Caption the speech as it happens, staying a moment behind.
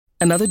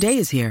Another day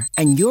is here,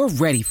 and you're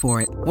ready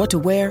for it. What to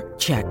wear?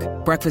 Check.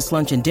 Breakfast,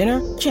 lunch, and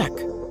dinner? Check.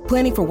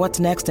 Planning for what's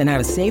next and how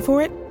to save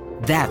for it?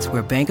 That's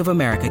where Bank of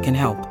America can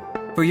help.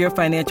 For your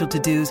financial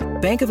to-dos,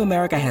 Bank of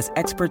America has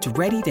experts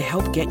ready to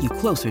help get you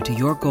closer to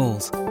your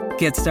goals.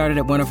 Get started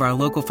at one of our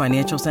local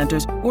financial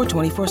centers or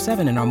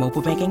 24/7 in our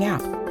mobile banking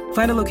app.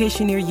 Find a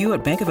location near you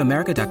at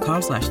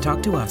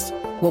bankofamerica.com/talktous.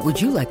 What would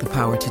you like the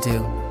power to do?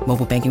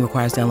 Mobile banking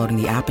requires downloading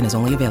the app and is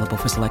only available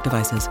for select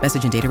devices.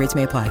 Message and data rates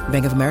may apply.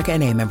 Bank of America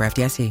N.A., member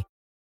FDIC.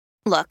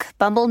 Look,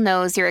 Bumble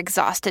knows you're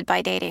exhausted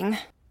by dating.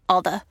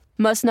 All the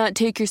must not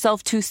take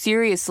yourself too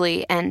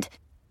seriously and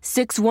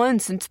 6'1"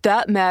 since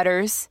that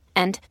matters.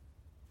 And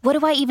what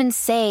do I even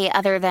say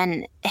other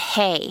than,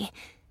 hey?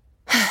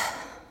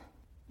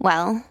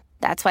 Well,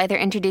 that's why they're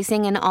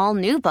introducing an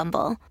all-new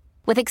Bumble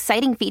with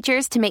exciting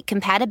features to make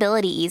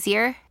compatibility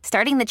easier,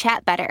 starting the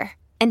chat better,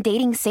 and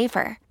dating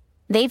safer.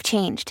 They've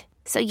changed,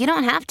 so you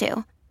don't have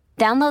to.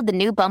 Download the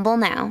new Bumble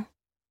now.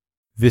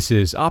 This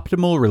is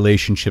Optimal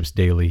Relationships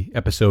Daily,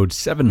 episode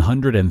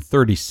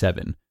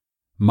 737,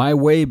 My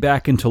Way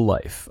Back into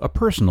Life, A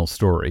Personal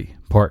Story,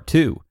 Part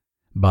 2,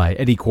 by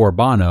Eddie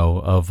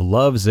Corbano of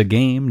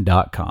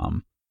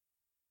lovesagame.com.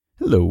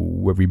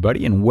 Hello,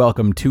 everybody, and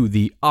welcome to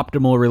the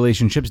Optimal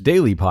Relationships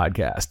Daily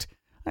podcast.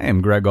 I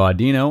am Greg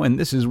Audino, and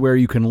this is where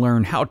you can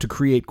learn how to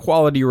create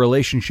quality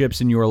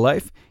relationships in your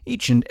life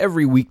each and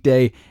every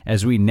weekday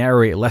as we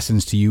narrate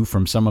lessons to you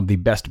from some of the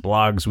best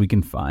blogs we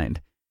can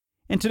find.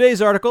 And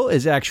today's article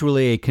is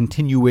actually a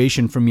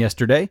continuation from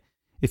yesterday.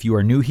 If you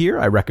are new here,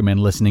 I recommend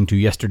listening to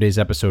yesterday's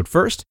episode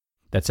first.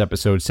 That's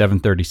episode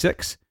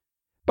 736.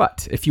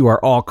 But if you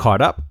are all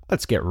caught up,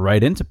 let's get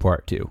right into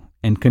part 2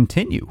 and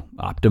continue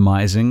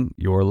optimizing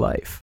your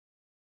life.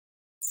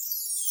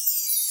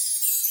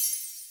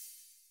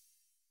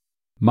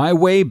 My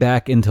Way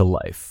Back into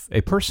Life,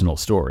 A Personal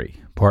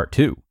Story, Part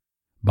 2,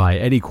 by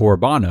Eddie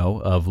Corbano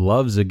of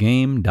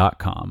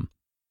lovesagame.com.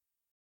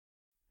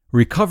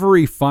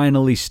 Recovery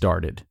finally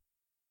started.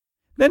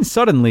 Then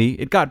suddenly,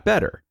 it got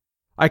better.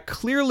 I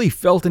clearly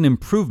felt an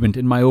improvement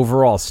in my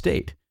overall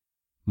state.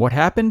 What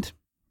happened?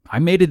 I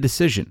made a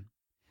decision.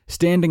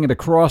 Standing at a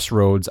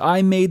crossroads,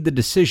 I made the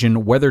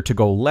decision whether to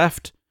go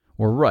left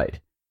or right.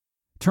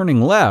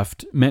 Turning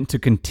left meant to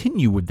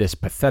continue with this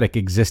pathetic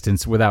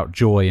existence without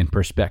joy and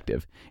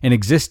perspective, an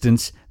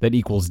existence that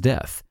equals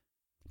death.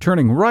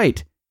 Turning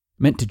right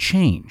meant to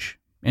change,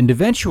 and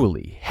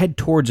eventually head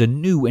towards a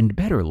new and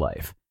better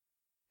life.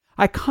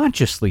 I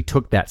consciously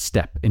took that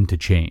step into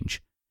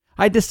change.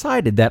 I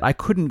decided that I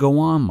couldn't go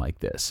on like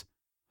this.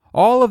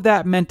 All of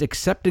that meant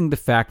accepting the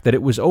fact that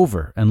it was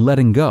over and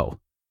letting go.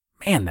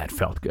 Man, that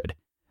felt good.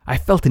 I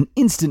felt an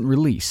instant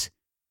release.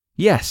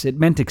 Yes, it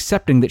meant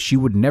accepting that she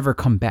would never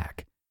come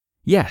back.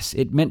 Yes,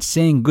 it meant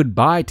saying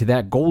goodbye to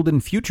that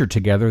golden future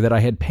together that I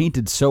had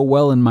painted so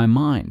well in my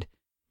mind.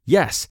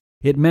 Yes,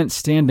 it meant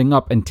standing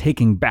up and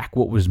taking back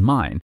what was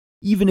mine,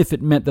 even if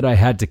it meant that I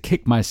had to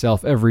kick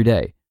myself every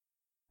day.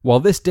 While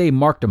this day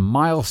marked a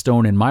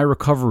milestone in my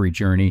recovery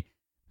journey,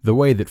 the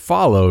way that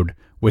followed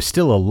was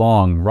still a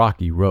long,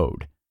 rocky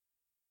road.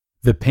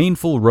 The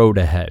painful road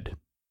ahead.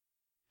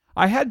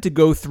 I had to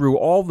go through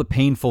all the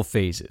painful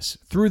phases,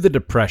 through the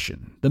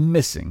depression, the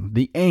missing,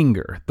 the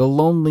anger, the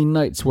lonely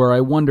nights where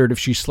I wondered if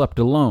she slept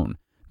alone,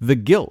 the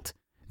guilt,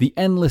 the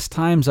endless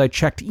times I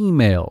checked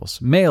emails,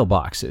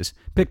 mailboxes,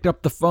 picked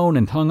up the phone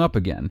and hung up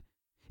again.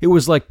 It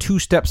was like 2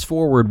 steps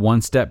forward,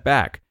 1 step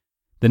back.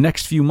 The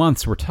next few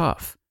months were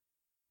tough.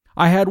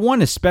 I had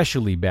one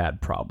especially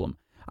bad problem.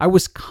 I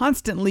was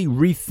constantly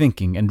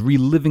rethinking and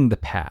reliving the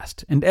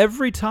past, and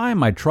every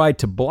time I tried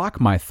to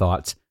block my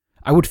thoughts,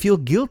 I would feel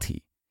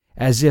guilty,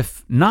 as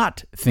if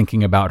not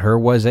thinking about her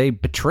was a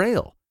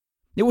betrayal.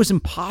 It was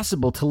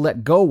impossible to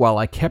let go while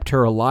I kept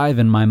her alive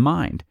in my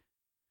mind.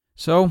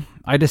 So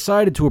I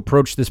decided to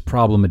approach this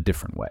problem a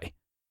different way.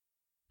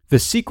 The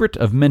secret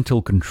of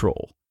mental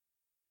control.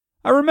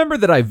 I remember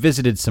that I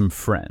visited some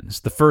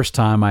friends the first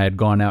time I had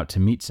gone out to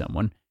meet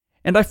someone,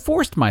 and I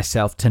forced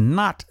myself to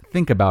not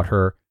think about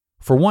her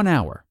for 1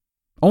 hour.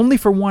 Only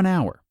for 1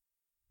 hour.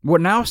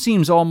 What now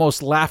seems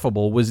almost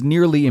laughable was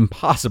nearly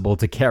impossible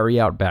to carry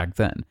out back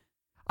then.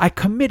 I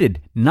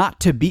committed not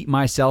to beat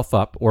myself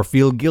up or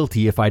feel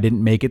guilty if I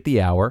didn't make it the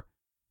hour,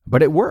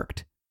 but it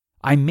worked.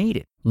 I made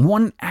it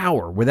 1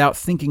 hour without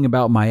thinking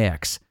about my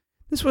ex.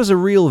 This was a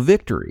real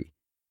victory.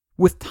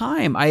 With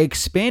time, I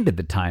expanded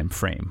the time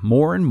frame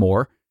more and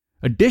more.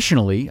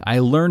 Additionally, I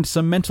learned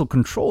some mental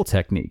control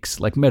techniques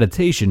like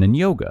meditation and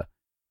yoga.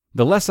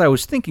 The less I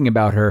was thinking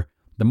about her,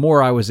 the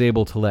more I was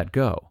able to let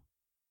go.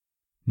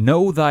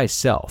 Know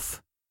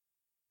thyself.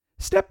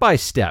 Step by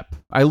step,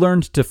 I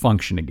learned to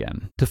function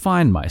again, to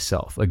find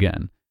myself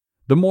again.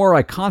 The more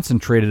I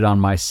concentrated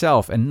on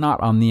myself and not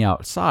on the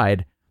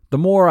outside, the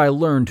more I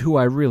learned who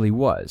I really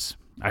was.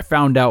 I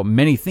found out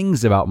many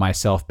things about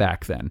myself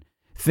back then,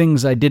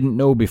 things I didn't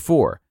know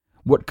before,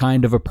 what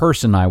kind of a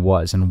person I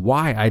was and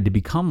why I had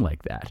become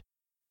like that.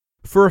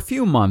 For a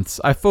few months,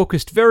 I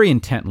focused very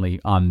intently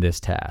on this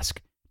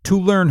task, to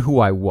learn who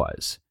I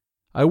was.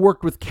 I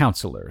worked with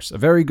counselors. A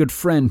very good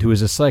friend who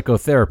is a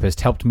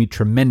psychotherapist helped me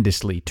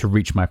tremendously to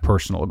reach my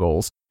personal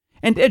goals,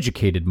 and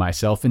educated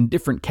myself in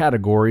different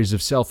categories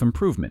of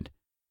self-improvement.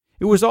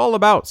 It was all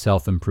about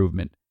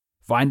self-improvement.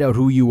 Find out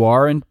who you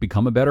are and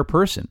become a better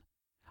person.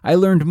 I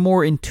learned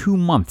more in 2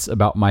 months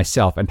about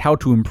myself and how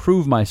to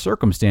improve my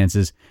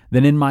circumstances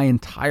than in my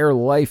entire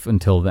life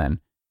until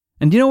then.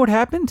 And you know what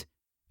happened?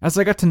 As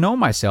I got to know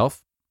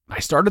myself, I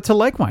started to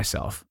like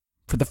myself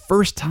for the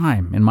first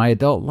time in my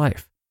adult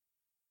life.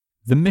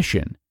 The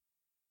mission.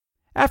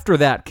 After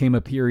that came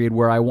a period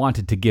where I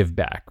wanted to give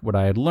back what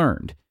I had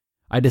learned.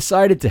 I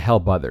decided to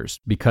help others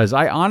because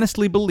I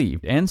honestly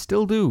believed, and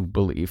still do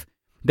believe,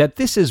 that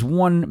this is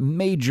one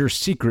major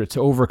secret to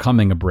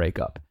overcoming a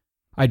breakup.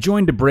 I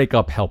joined a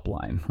breakup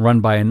helpline run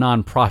by a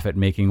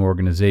non-profit-making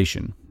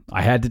organization.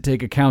 I had to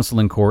take a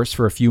counseling course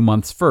for a few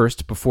months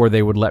first before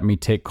they would let me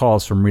take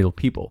calls from real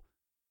people.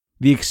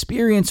 The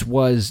experience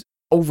was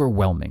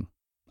overwhelming.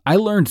 I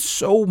learned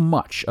so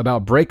much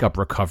about breakup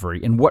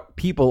recovery and what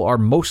people are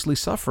mostly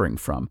suffering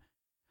from.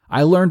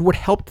 I learned what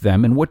helped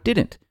them and what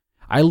didn't.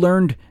 I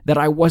learned that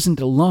I wasn't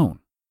alone,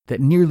 that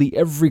nearly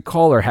every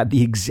caller had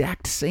the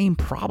exact same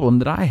problem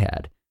that I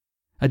had.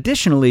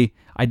 Additionally,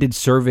 I did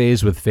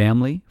surveys with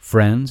family,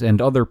 friends,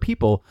 and other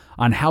people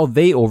on how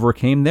they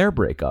overcame their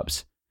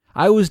breakups.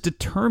 I was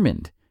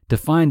determined to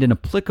find an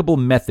applicable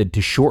method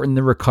to shorten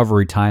the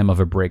recovery time of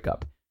a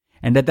breakup,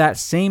 and at that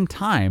same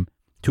time,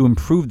 to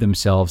improve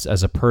themselves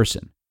as a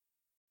person.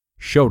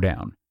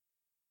 Showdown.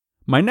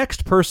 My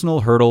next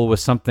personal hurdle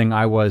was something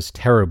I was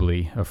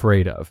terribly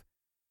afraid of: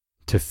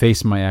 to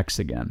face my ex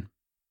again.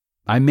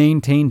 I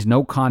maintained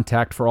no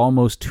contact for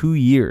almost 2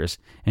 years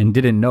and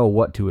didn't know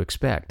what to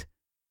expect.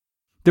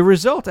 The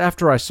result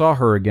after I saw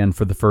her again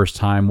for the first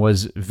time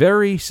was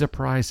very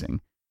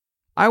surprising.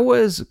 I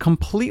was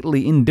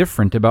completely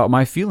indifferent about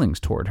my feelings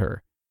toward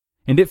her,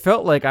 and it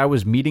felt like I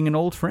was meeting an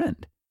old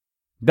friend.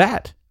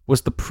 That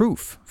was the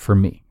proof for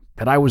me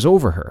that I was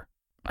over her.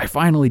 I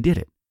finally did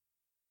it.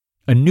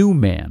 A new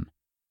man.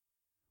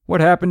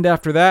 What happened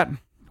after that?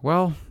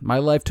 Well, my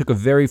life took a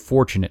very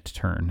fortunate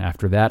turn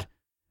after that.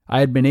 I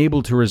had been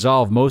able to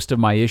resolve most of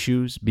my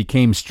issues,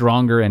 became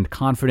stronger and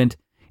confident,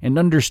 and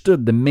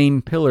understood the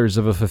main pillars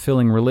of a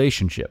fulfilling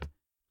relationship.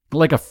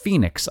 Like a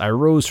phoenix, I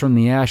rose from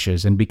the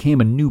ashes and became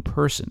a new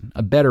person,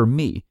 a better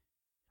me.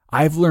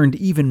 I've learned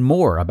even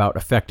more about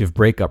effective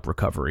breakup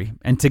recovery,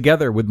 and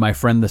together with my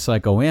friend the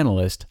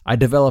psychoanalyst, I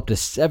developed a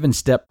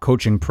 7-step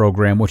coaching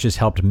program which has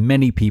helped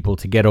many people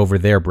to get over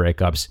their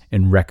breakups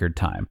in record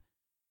time.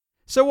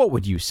 So what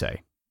would you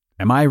say?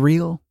 Am I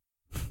real?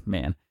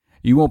 Man,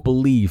 you won't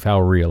believe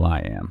how real I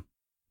am.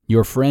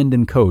 Your friend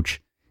and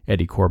coach,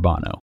 Eddie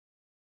Corbano.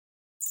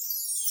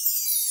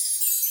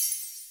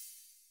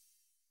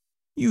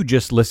 You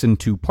just listened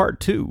to part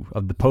 2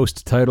 of the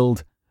post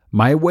titled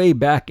My Way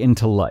Back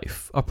into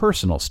Life, a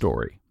Personal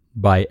Story,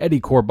 by Eddie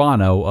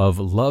Corbano of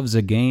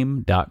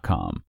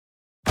lovesagame.com.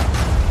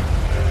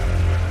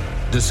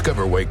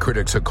 Discover why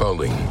critics are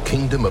calling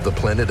Kingdom of the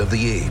Planet of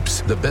the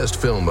Apes the best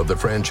film of the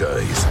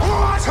franchise.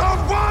 What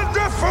a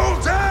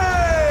wonderful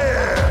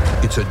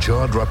day! It's a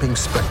jaw-dropping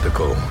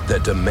spectacle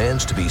that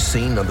demands to be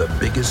seen on the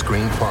biggest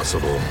screen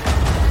possible.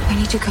 I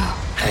need to go.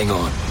 Hang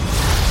on.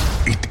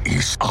 It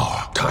is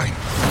our time.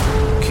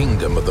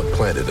 Kingdom of the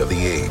Planet of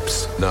the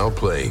Apes. Now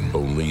playing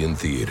only in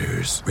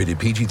theaters. Rated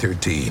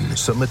PG-13.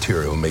 Some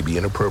material may be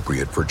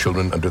inappropriate for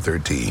children under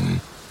 13.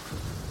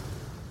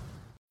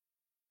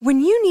 When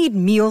you need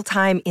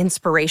mealtime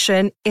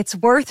inspiration, it's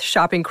worth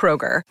shopping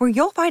Kroger, where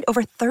you'll find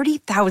over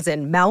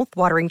 30,000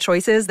 mouth-watering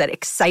choices that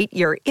excite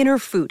your inner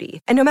foodie.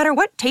 And no matter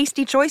what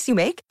tasty choice you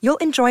make, you'll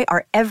enjoy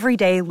our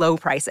everyday low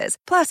prices,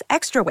 plus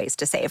extra ways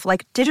to save,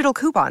 like digital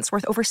coupons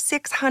worth over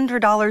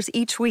 $600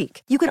 each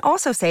week. You can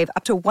also save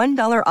up to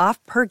 $1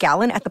 off per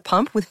gallon at the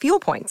pump with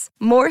fuel points.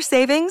 More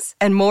savings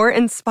and more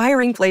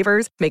inspiring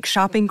flavors make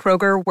shopping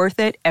Kroger worth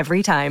it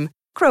every time.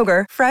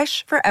 Kroger,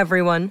 fresh for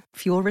everyone.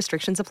 Fuel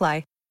restrictions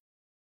apply.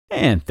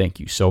 And thank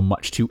you so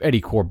much to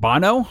Eddie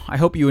Corbano. I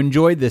hope you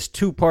enjoyed this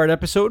 2-part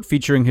episode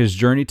featuring his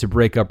journey to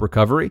breakup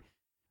recovery.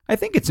 I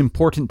think it's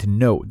important to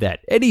note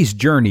that Eddie's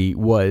journey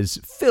was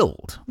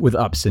filled with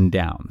ups and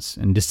downs,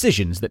 and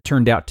decisions that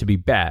turned out to be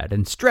bad,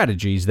 and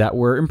strategies that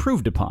were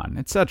improved upon,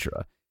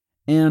 etc.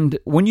 And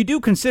when you do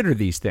consider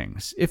these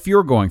things, if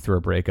you're going through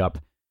a breakup,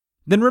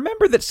 then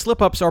remember that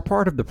slip-ups are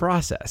part of the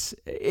process.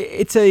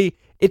 It's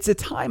a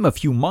time of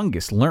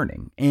humongous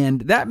learning,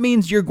 and that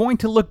means you're going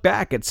to look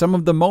back at some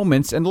of the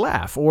moments and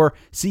laugh, or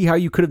see how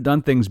you could have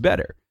done things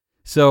better.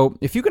 So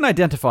if you can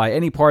identify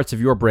any parts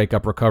of your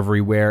breakup recovery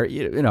where,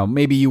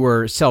 maybe you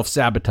were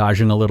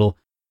self-sabotaging a little,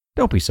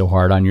 don't be so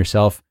hard on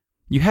yourself.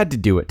 You had to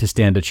do it to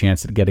stand a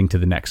chance at getting to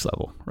the next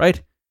level,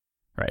 right?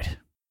 Right.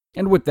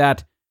 And with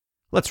that,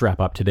 let's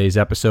wrap up today's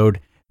episode.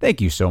 Thank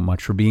you so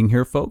much for being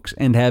here, folks,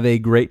 and have a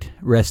great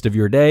rest of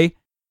your day.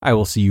 I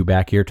will see you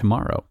back here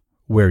tomorrow,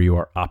 where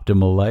your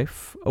optimal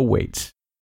life awaits.